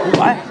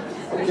What?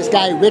 This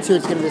guy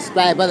Richard's going to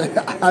describe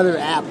other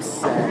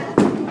apps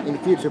in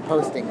future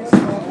postings.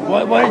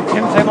 What did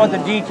Tim say about the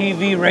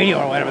DTV radio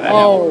or whatever that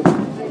Oh,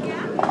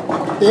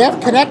 the F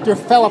connector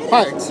fell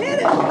apart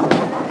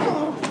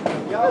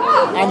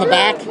on the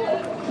back.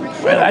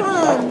 Really?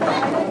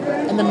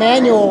 And the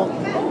manual,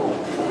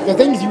 the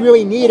things you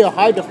really need are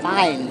hard to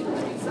find.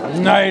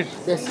 Nice.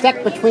 They're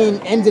stuck between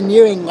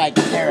engineering like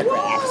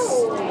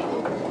paragraphs.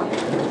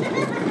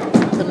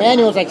 The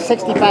manual's like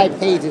 65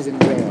 pages in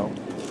Braille.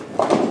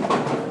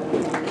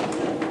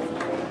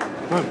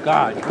 Oh,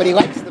 God. But he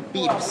likes the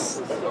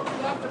beeps.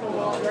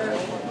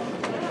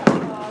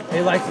 He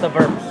likes the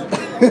burps.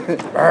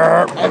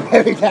 And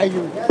every time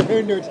you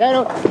turn to a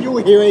channel, you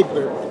will hear a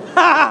burp.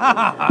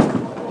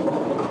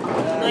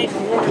 Nice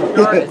warm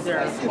garden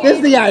there. This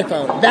is the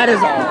iPhone. That is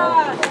all.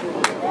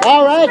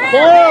 All right,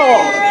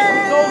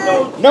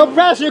 Carol. No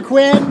pressure,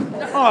 Quinn.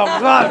 Oh,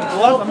 God.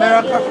 Love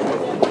America.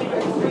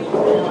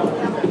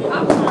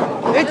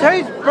 It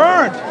tastes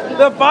burnt.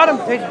 The bottom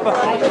tastes burnt.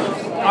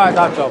 Oh, I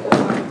thought so.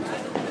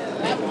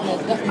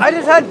 I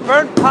just had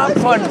burnt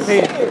popcorn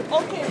taste.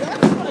 Okay,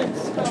 that's fine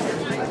stuff.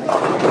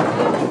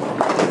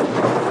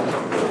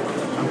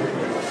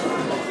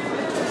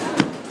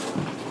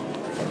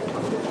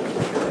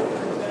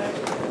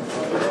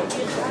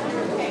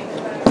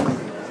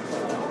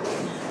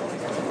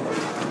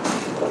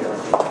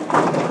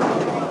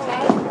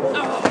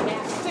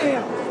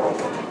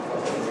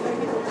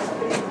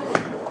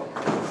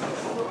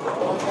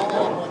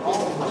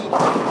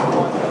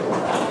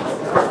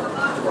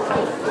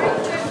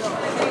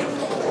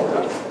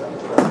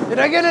 Did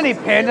I get any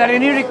pins? I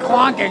didn't hear any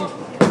clonking.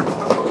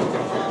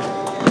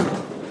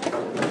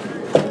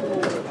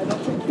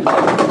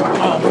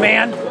 Oh,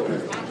 man.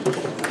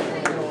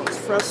 It's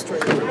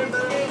frustrating.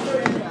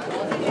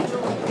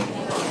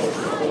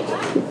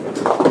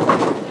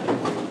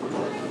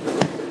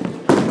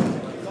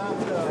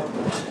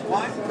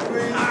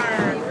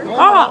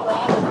 Oh!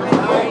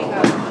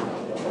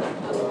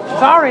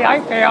 Sorry, I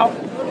failed.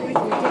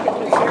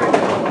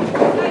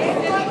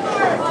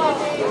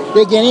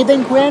 Dig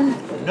anything, Quinn?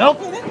 Nope.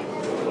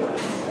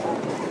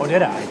 Or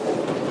did I?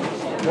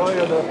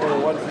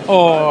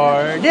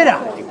 Or did I?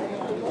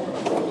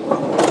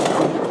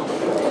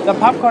 The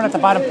popcorn at the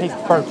bottom tastes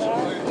first.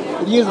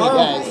 It usually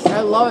does. I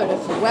love it.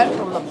 It's wet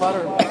from the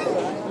butter.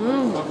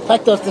 It's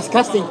like those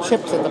disgusting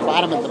chips at the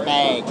bottom of the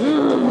bag.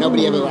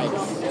 Nobody ever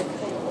likes.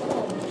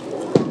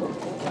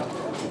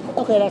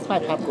 Okay, that's my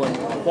popcorn.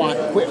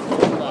 Quotient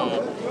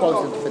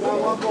for the day.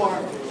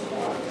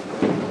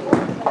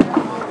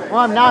 Well,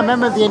 I'm now a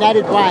member of the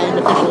United Blind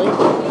officially.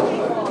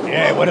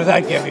 Yeah, what does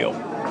that give you?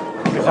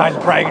 Besides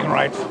bragging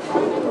rights.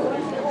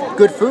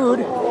 Good food.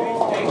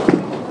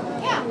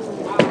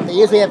 They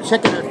usually have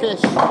chicken or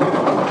fish.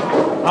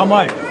 How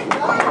much?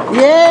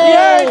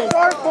 Yay! Yay,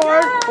 star for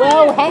it.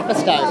 Well, half a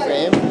star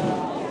frame.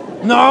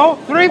 No,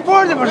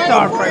 3/4 of a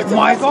star frame,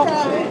 Michael.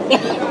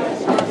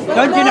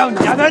 Don't you know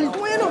nothing?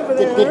 Quinn over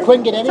there. Did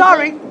Quinn get anything?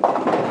 Sorry.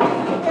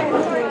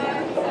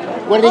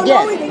 What did he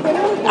get? No, he didn't get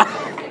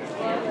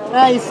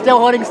anything. He's still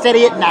holding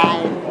steady at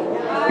 9.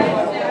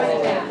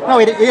 No,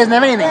 he doesn't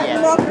have anything yet.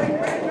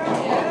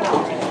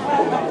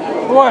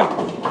 What?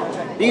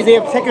 They usually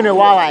have chicken or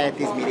walleye at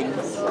these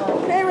meetings.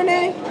 Hey,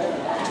 Renee.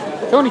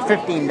 It's only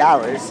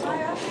 $15.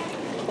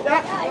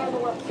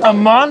 A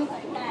month?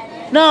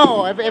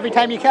 No, every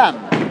time you come.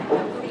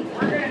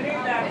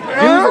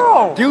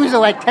 No. Dues are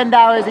like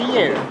 $10 a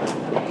year.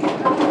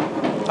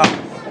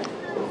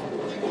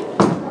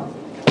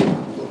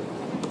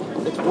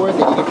 It's worth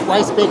it. You get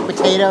twice baked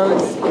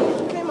potatoes.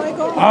 Hey,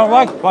 Michael. I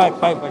like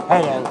baked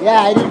potatoes.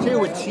 Yeah, I do too,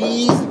 with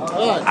cheese and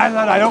tons. I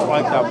thought I don't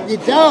like them. You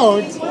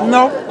don't?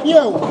 Nope.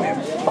 You.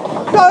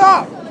 Shut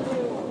up.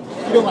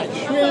 You don't like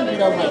shrimp, you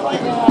don't like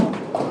crab.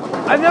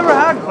 I've never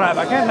had crab.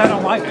 I can't say I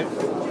don't like it.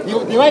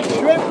 You like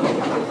shrimp?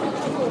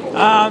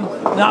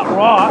 Not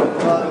raw.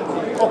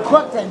 Or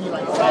cooked and you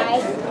like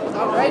fried?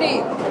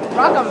 Alrighty.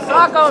 Rock 'em,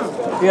 sock 'em.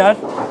 Yes.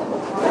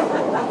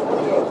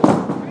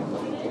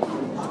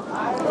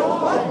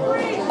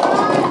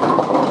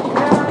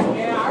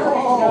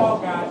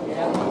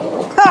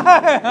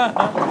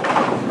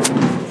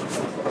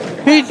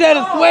 He said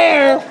a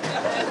swear.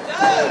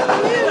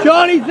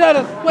 Johnny said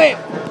a swear.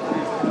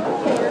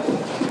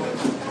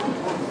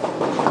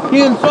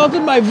 He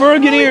insulted my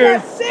virgin We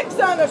ears. got 6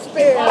 on a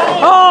spare.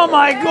 Oh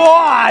my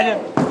God!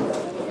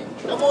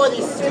 No more of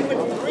these stupid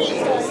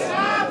threes.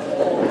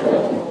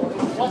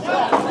 What's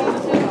that?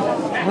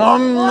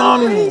 Nom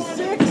nom. 3,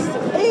 6,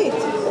 8.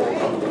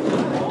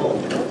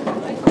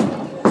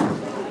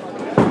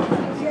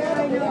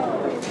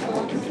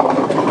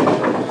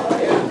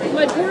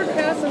 My poor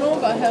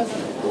Casanova has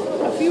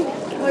a few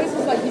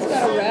places like he's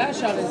got a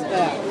rash on his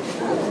back.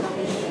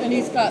 And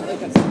he's got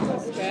like a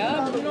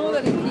scab, you know,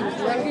 that he keeps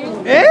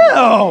wrecking. Ew!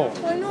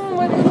 I know,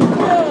 what is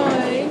that?